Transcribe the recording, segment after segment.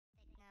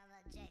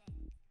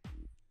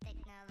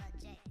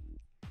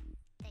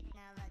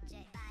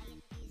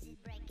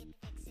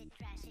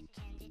it,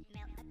 change it,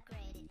 melt,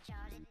 upgrade it,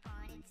 chart it,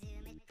 point it,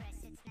 zoom it, press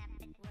it, snap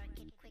it, work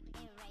it, quick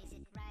erase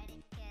it, write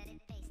it, cut it,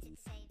 paste it,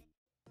 save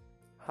it.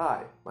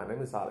 Hi, my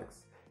name is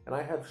Alex, and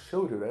I have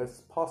showed you that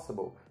it's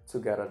possible to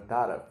gather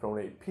data from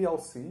a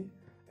PLC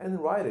and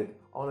write it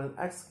on an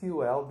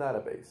SQL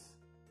database,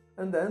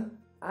 and then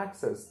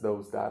access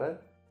those data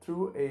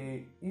through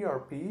a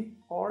ERP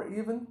or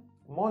even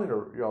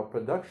monitor your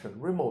production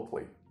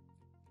remotely.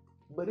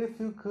 But if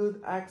you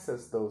could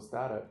access those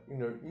data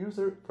in a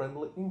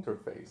user-friendly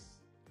interface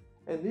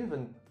and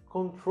even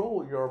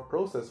control your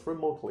process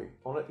remotely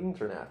on the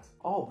internet,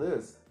 all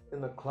this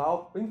in a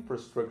cloud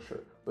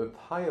infrastructure with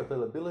high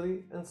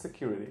availability and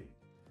security.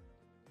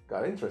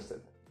 Got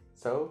interested?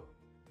 So,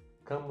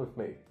 come with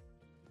me.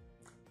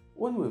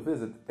 When we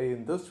visit an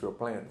industrial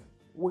plant,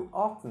 we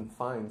often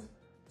find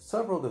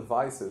several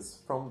devices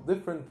from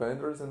different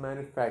vendors and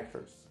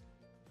manufacturers,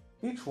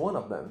 each one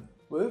of them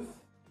with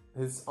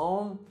his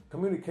own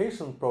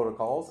communication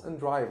protocols and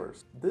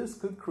drivers. This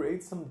could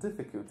create some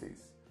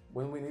difficulties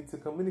when we need to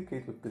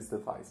communicate with these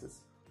devices,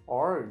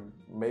 or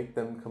make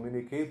them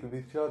communicate with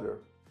each other,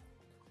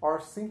 or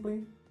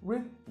simply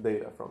read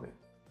data from it.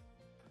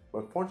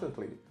 But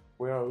fortunately,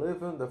 we are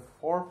living the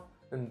fourth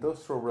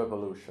industrial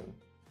revolution.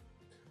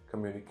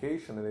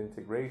 Communication and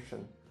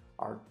integration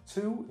are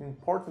two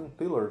important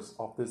pillars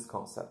of this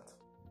concept,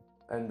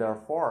 and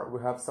therefore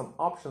we have some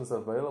options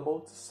available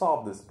to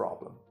solve this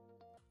problem.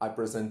 I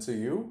present to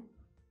you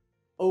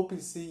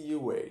OPC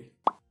UA,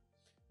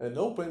 an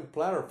open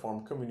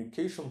platform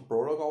communication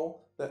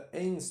protocol that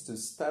aims to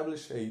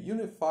establish a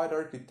unified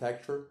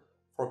architecture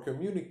for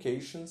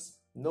communications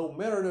no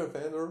matter the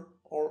vendor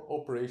or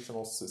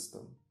operational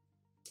system.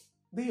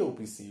 The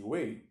OPC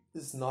UA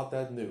is not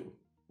that new.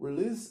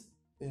 Released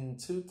in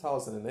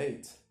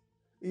 2008,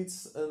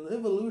 it's an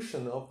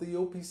evolution of the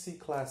OPC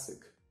Classic,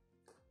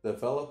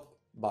 developed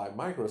by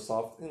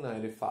Microsoft in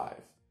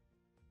 1995.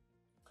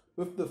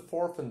 With the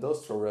fourth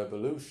industrial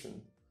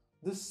revolution,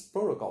 this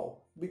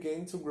protocol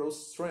began to grow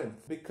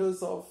strength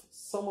because of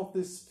some of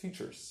these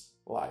features,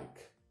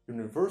 like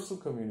universal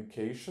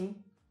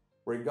communication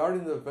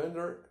regarding the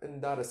vendor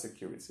and data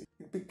security.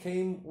 It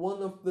became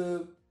one of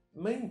the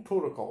main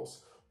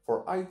protocols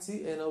for IT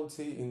and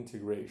OT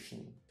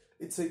integration.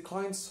 It's a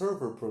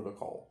client-server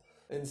protocol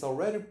and is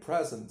already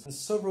present in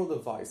several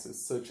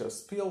devices such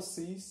as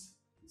PLCs,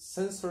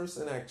 sensors,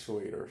 and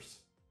actuators.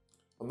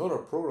 Another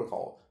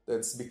protocol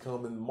that's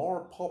becoming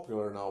more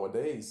popular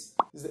nowadays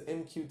is the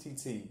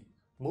MQTT,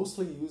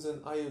 mostly used in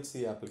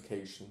IoT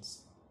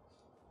applications.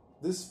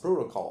 This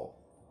protocol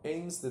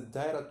aims the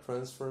data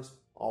transfers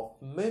of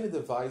many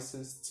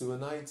devices to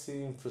an IT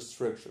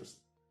infrastructures,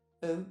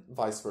 and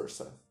vice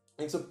versa.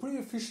 It's a pretty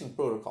efficient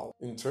protocol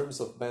in terms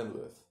of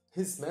bandwidth.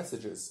 His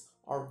messages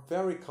are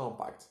very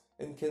compact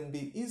and can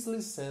be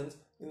easily sent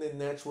in a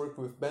network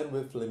with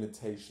bandwidth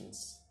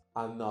limitations.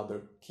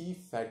 Another key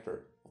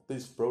factor of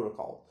this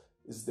protocol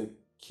is the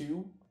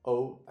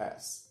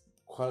QoS,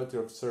 quality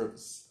of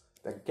service,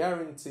 that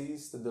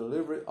guarantees the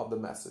delivery of the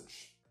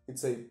message.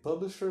 It's a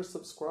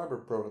publisher-subscriber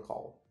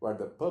protocol, where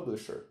the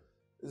publisher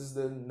is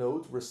the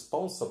node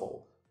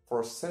responsible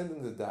for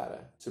sending the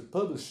data to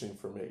publish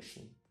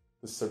information.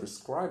 The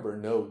subscriber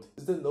node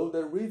is the node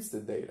that reads the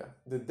data.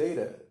 The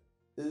data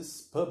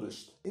is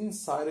published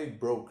inside a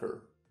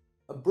broker.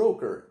 A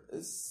broker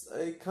is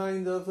a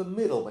kind of a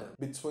middleman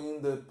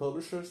between the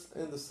publishers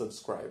and the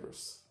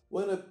subscribers.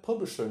 When a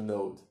publisher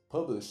node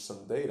publishes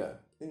some data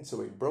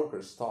into a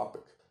broker's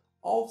topic,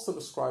 all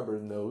subscriber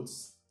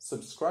nodes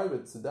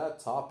subscribed to that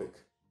topic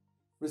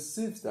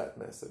receives that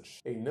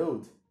message. A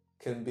node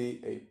can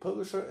be a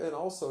publisher and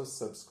also a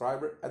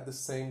subscriber at the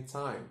same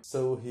time,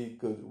 so he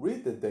could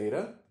read the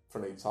data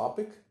from a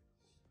topic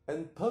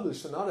and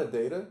publish another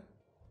data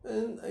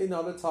in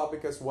another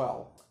topic as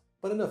well.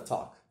 But enough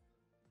talk.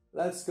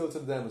 Let's go to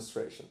the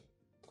demonstration.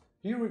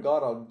 Here we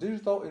got a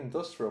digital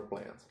industrial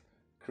plant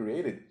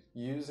created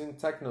using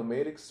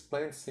Technomatic's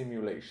plant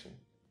simulation,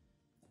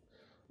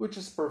 which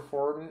is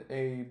performing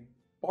a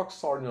box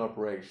sorting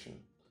operation,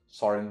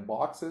 sorting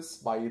boxes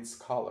by its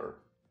color.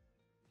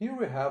 Here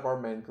we have our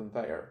main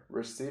conveyor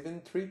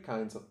receiving three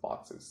kinds of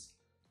boxes: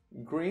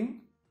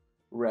 green,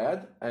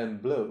 red,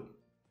 and blue.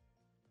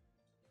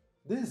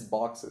 These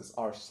boxes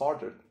are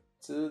sorted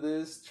to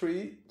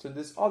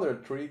these other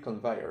three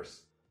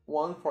conveyors,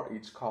 one for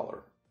each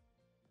color.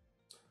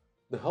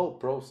 The whole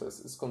process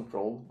is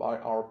controlled by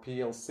our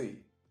PLC.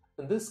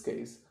 In this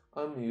case,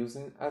 I'm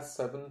using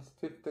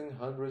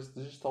S7-1500's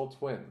Digital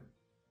Twin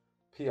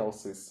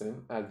PLC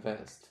Sim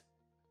Advanced.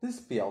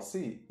 This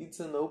PLC is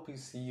an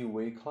OPC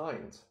UA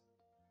client,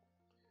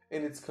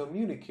 and it's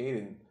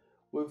communicating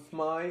with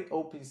my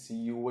OPC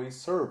UA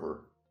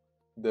server,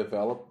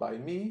 developed by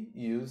me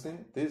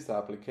using this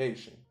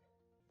application.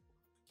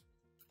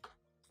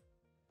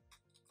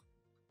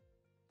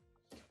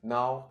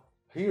 Now,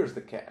 here's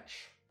the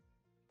catch.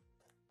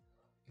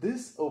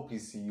 This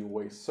OPC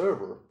UA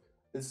server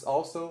is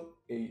also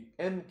a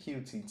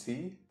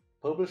MQTT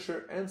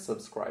publisher and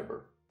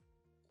subscriber,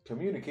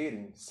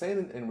 communicating,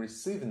 sending and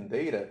receiving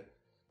data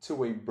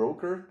to a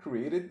broker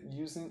created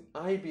using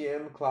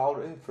IBM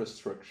Cloud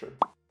infrastructure,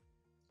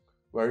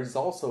 where is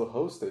also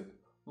hosted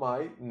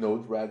my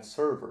NodeRED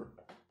server.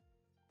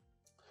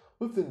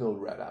 With the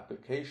NodeRED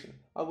application,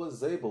 I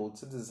was able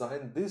to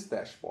design this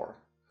dashboard,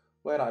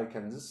 where I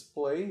can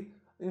display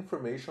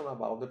information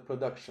about the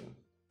production,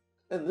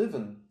 and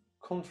even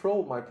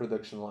control my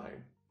production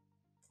line.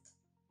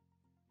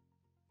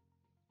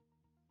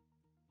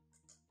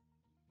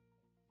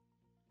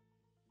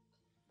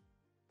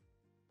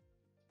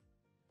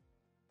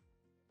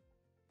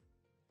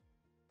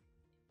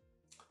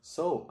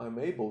 So I'm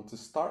able to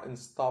start and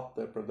stop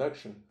the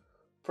production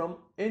from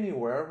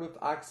anywhere with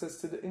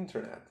access to the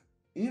internet,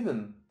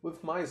 even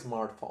with my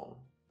smartphone.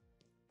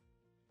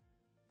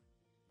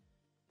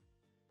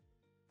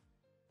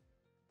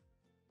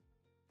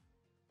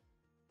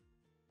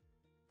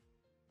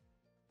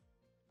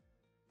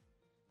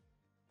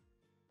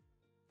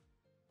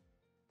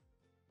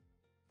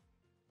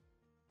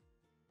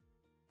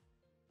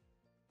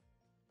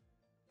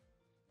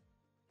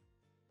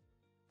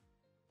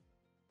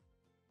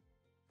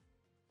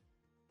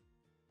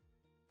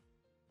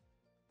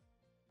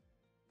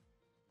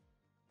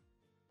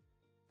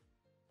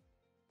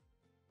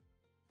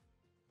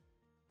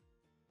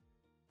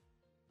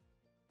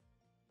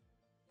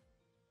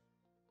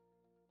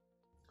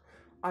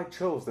 I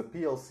chose the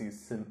PLC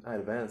Sim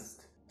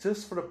Advanced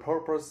just for the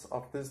purpose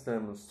of this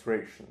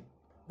demonstration.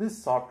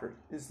 This software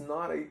is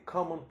not a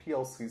common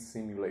PLC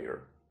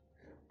simulator,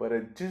 but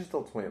a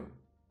digital twin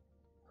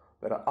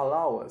that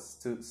allows us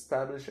to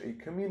establish a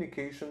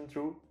communication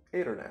through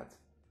Ethernet.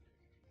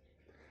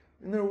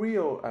 In a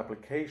real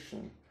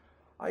application,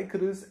 I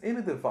could use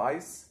any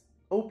device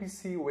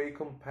OPC UA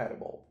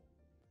compatible.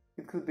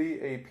 It could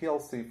be a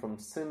PLC from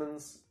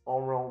Siemens,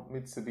 Omron,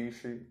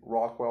 Mitsubishi,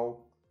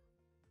 Rockwell,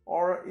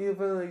 or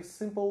even a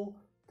simple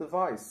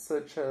device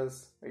such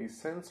as a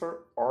sensor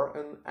or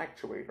an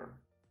actuator.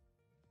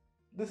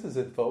 This is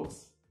it,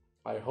 folks.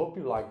 I hope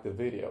you liked the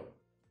video.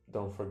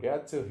 Don't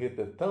forget to hit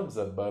the thumbs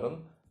up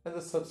button and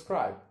the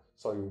subscribe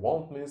so you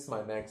won't miss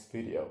my next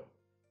video.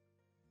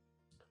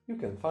 You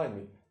can find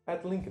me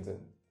at LinkedIn.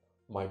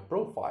 My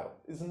profile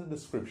is in the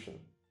description.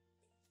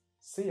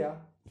 See ya!